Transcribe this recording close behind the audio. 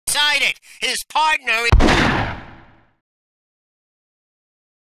inside it. His partner...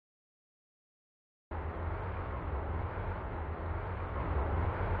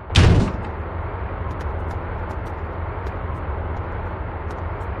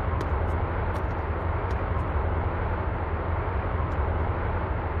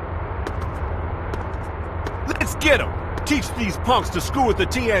 Let's get them! Teach these punks to screw with the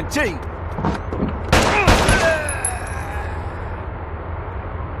TNT!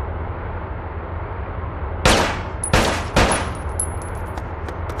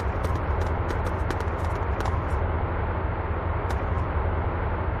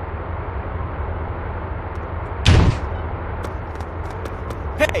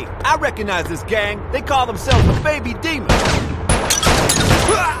 Hey, I recognize this gang. They call themselves the Baby Demons.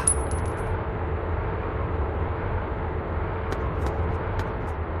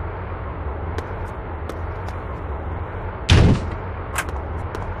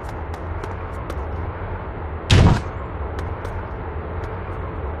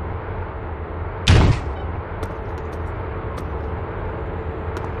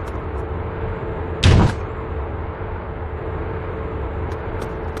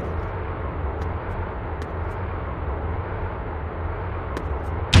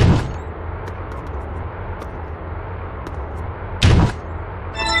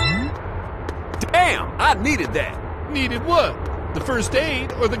 I needed that. Needed what? The first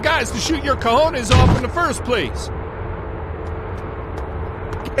aid or the guys to shoot your cojones off in the first place?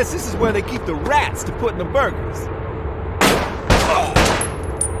 Guess this is where they keep the rats to put in the burgers.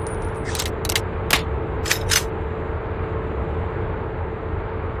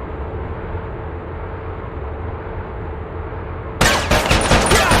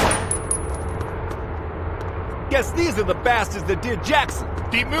 Guess these are the bastards that did Jackson.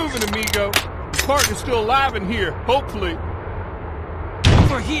 Keep moving, amigo. His partner's still alive in here, hopefully.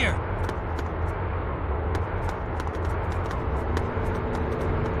 Over here.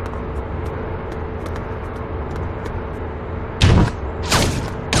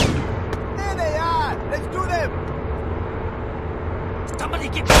 There they are. Let's do them. Somebody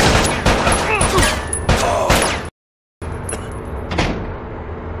get back here.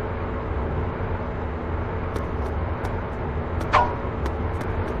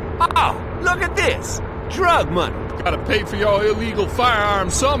 Oh, look at this! Drug money! Gotta pay for your illegal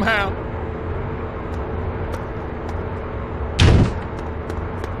firearms somehow.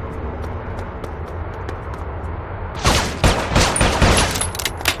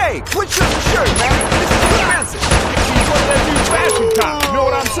 Hey, quit shooting the shirt, man! This is expensive! He's one of that new fashion cop, you know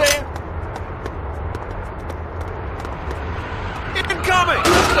what I'm saying? Incoming!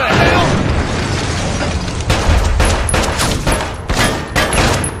 What the hell?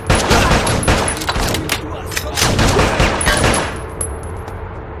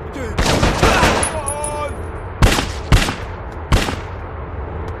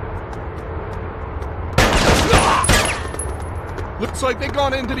 Looks like they've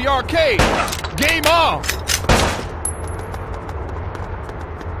gone into the arcade. Game off!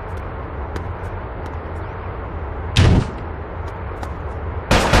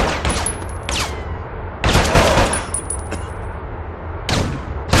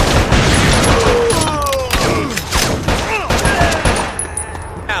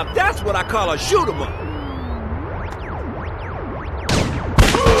 Now that's what I call a shoot 'em up.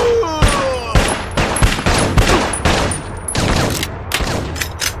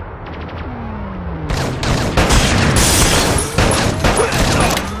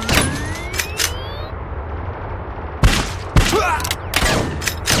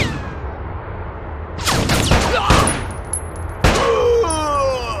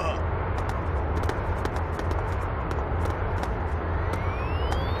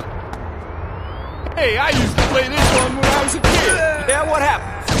 Hey, I used to play this one when I was a kid. Yeah, what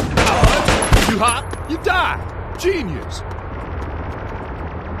happened? You hop, you die. Genius.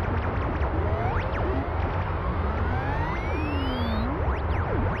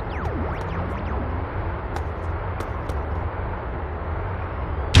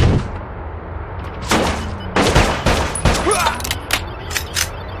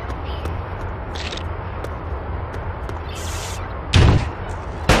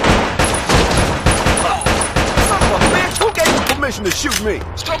 To shoot me.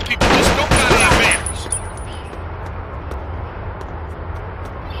 Some people just don't got any manners.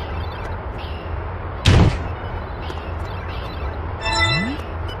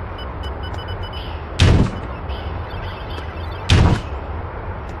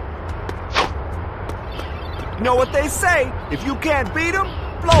 You know what they say? If you can't beat them,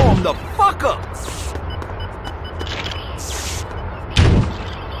 blow them the fuck up.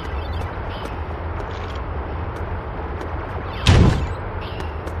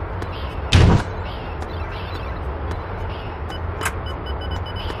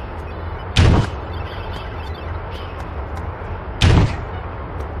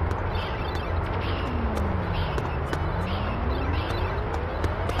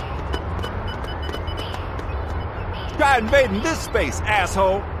 Try invading this space,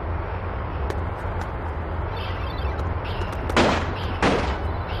 asshole.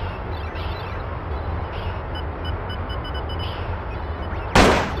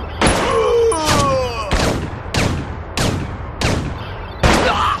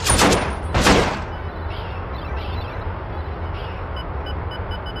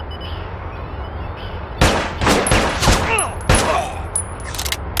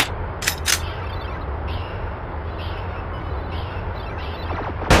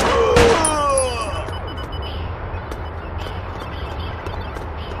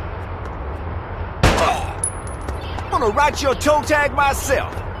 I'm gonna write your toe tag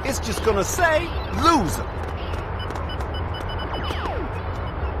myself. It's just gonna say, loser.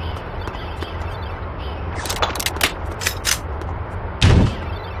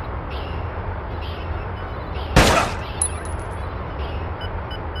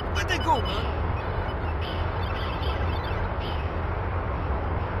 Where'd they go, man?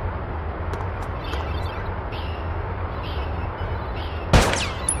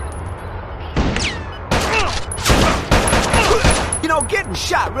 You know, getting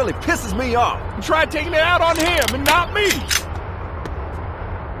shot really pisses me off. Try taking it out on him and not me.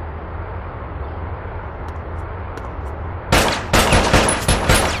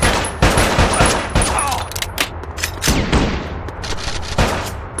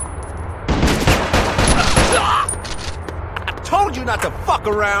 I told you not to fuck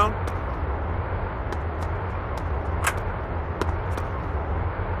around.